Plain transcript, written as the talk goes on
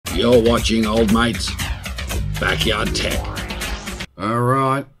You're watching Old Mate's Backyard Tech.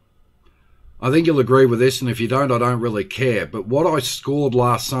 Alright. I think you'll agree with this, and if you don't, I don't really care. But what I scored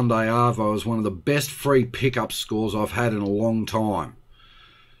last Sunday Arvo was one of the best free pickup scores I've had in a long time.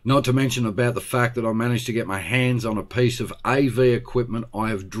 Not to mention about the fact that I managed to get my hands on a piece of AV equipment I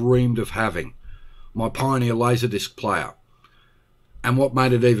have dreamed of having. My Pioneer Laserdisc player. And what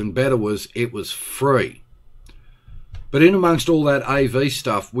made it even better was it was free. But in amongst all that AV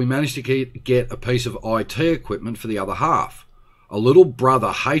stuff, we managed to get a piece of IT equipment for the other half. A little Brother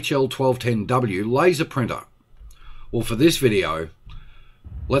HL-1210W Laser printer. Well, for this video,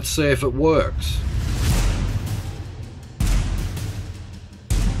 let's see if it works.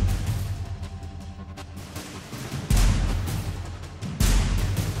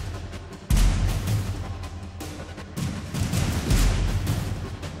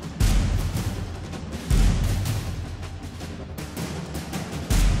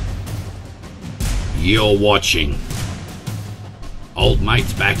 You're watching Old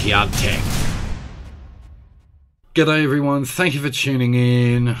Mate's Backyard Tech. G'day everyone, thank you for tuning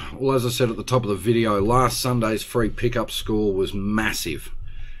in. Well, as I said at the top of the video, last Sunday's free pickup score was massive.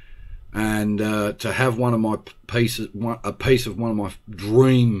 And to have one of my pieces, a piece of one of my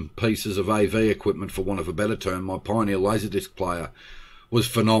dream pieces of AV equipment, for want of a better term, my Pioneer Laserdisc player, was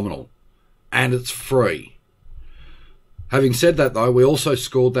phenomenal. And it's free. Having said that though, we also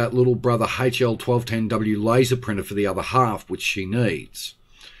scored that little Brother HL-1210W Laser printer for the other half, which she needs.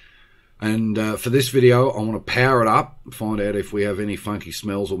 And for this video, I want to power it up, find out if we have any funky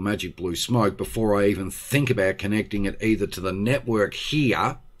smells or magic blue smoke before I even think about connecting it either to the network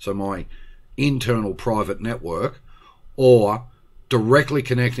here, so my internal private network, or directly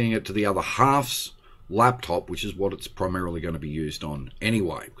connecting it to the other half's laptop, which is what it's primarily going to be used on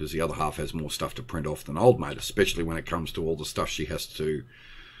anyway, because the other half has more stuff to print off than Old Mate, especially when it comes to all the stuff she has to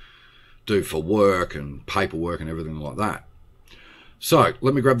do for work and paperwork and everything like that. So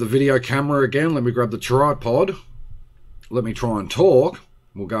let me grab the video camera again, let me grab the tripod, let me try and talk.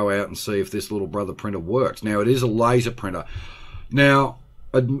 We'll go out and see if this little Brother printer works. Now, it is a laser printer. Now,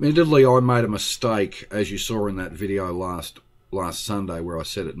 admittedly, I made a mistake, as you saw in that video last Sunday, where I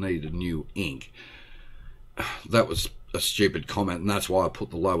said it needed new ink. That was a stupid comment, and that's why I put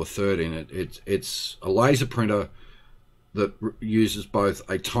the lower third in it. It's a laser printer that uses both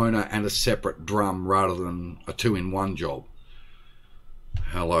a toner and a separate drum rather than a two-in-one job.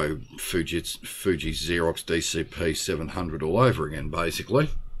 Hello, Fuji Xerox DCP 700 all over again, basically.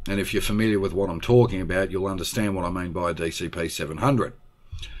 And if you're familiar with what I'm talking about, you'll understand what I mean by a DCP 700.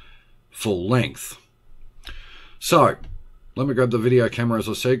 Full length. So, let me grab the video camera, as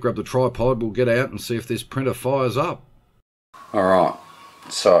I said, grab the tripod, we'll get out and see if this printer fires up. Alright,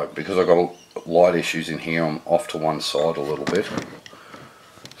 so because I've got light issues in here, I'm off to one side a little bit.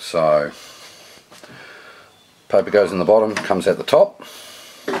 So, paper goes in the bottom, comes out the top.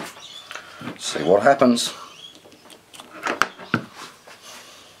 Let's see what happens.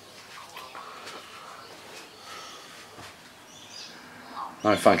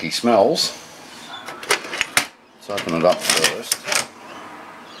 No funky smells. Let's open it up first.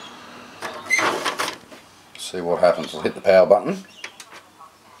 See what happens. We'll hit the power button.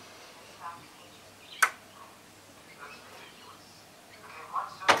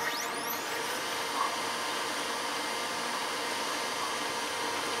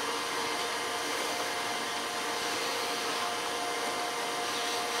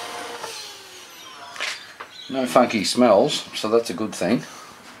 No funky smells, so that's a good thing.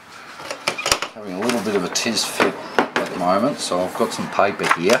 Having a little bit of a tiz fit at the moment, so I've got some paper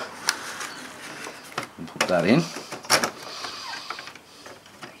here. I'll put that in.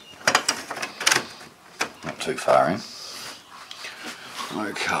 Not too far in.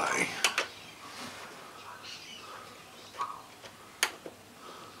 Okay.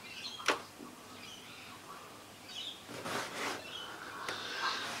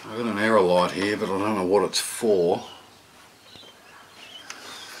 I've got an error light here, but I don't know what it's for.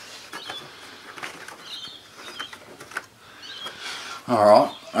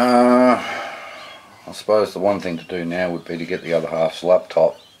 Alright, I suppose the one thing to do now would be to get the other half's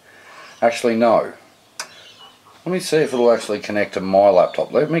laptop. Actually, no. Let me see if it'll actually connect to my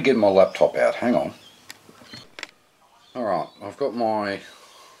laptop. Let me get my laptop out, hang on. Alright, I've got my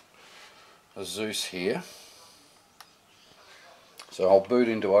Asus here. So I'll boot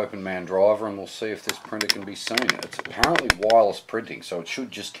into OpenMan Driver and we'll see if this printer can be seen. It's apparently wireless printing, so it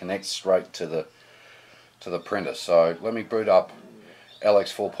should just connect straight to the printer. So let me boot up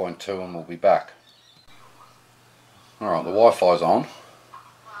LX 4.2 and we'll be back. Alright, the Wi-Fi's on.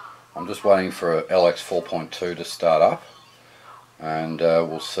 I'm just waiting for a LX 4.2 to start up, and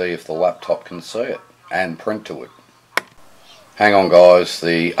we'll see if the laptop can see it and print to it. Hang on guys,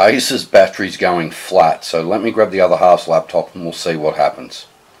 the Acer's battery's going flat, so let me grab the other half's laptop and we'll see what happens.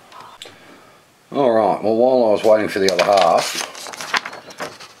 Alright, well while I was waiting for the other half,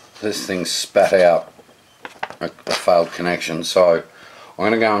 this thing spat out a failed connection, so I'm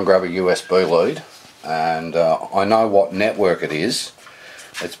going to go and grab a USB lead, and I know what network it is.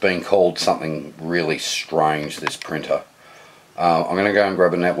 It's been called something really strange, this printer. I'm going to go and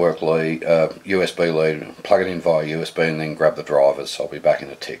grab a network lead, USB lead, plug it in via USB, and then grab the drivers. So I'll be back in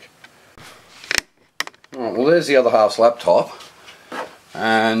a tick. Alright, well there's the other half's laptop,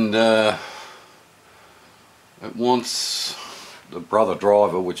 and it wants the Brother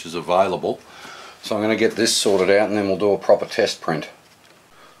driver, which is available. So I'm going to get this sorted out and then we'll do a proper test print.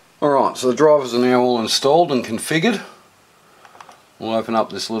 Alright, so the drivers are now all installed and configured. We'll open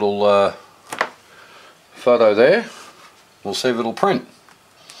up this little photo there. We'll see if it'll print.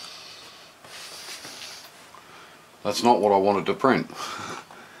 That's not what I wanted to print.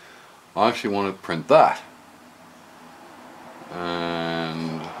 I actually wanted to print that.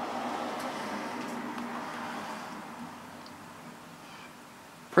 And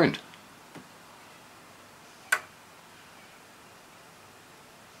print.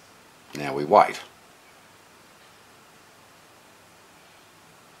 Now we wait.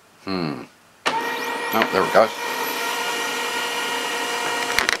 Oh, there it goes.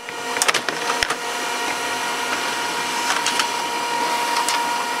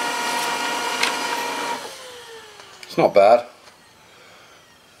 It's not bad.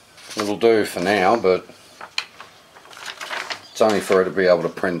 It'll do for now, but it's only for her to be able to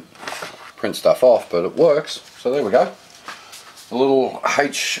print stuff off, but it works. So there we go. The little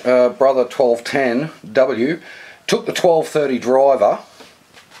Brother HL-1210W took the 1230 driver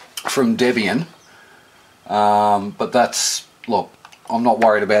from Debian, but that's, look, I'm not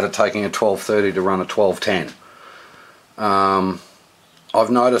worried about it taking a 1230 to run a 1210. I've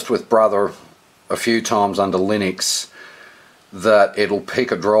noticed with Brother a few times under Linux that it'll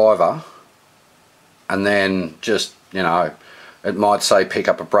pick a driver and then just, you know, it might say pick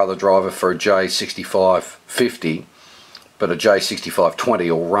up a Brother driver for a J6550, but a J6520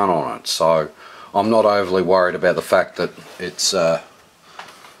 will run on it. So I'm not overly worried about the fact that it's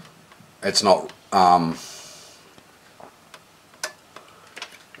not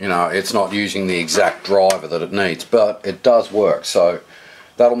you know, it's not using the exact driver that it needs, but it does work. So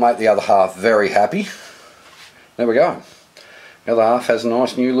that'll make the other half very happy. There we go. The other half has a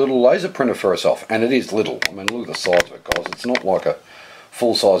nice new little laser printer for herself, and it is little. I mean, look at the size of it, guys. It's not like a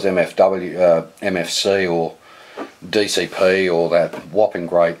full-size MFC or DCP or that whopping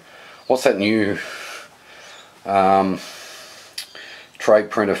great. What's that new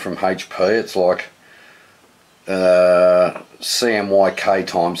trade printer from HP? It's like CMYK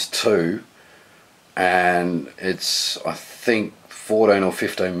times 2, and it's, I think, 14 or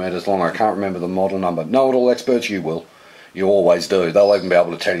 15 meters long. I can't remember the model number. Know-it-all experts, you will. You always do. They'll even be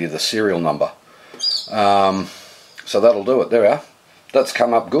able to tell you the serial number. So that'll do it. There we are. That's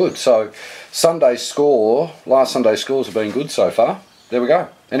come up good. So Sunday's score, last Sunday's scores have been good so far. There we go.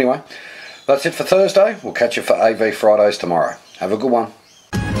 Anyway, that's it for Thursday. We'll catch you for AV Fridays tomorrow. Have a good one.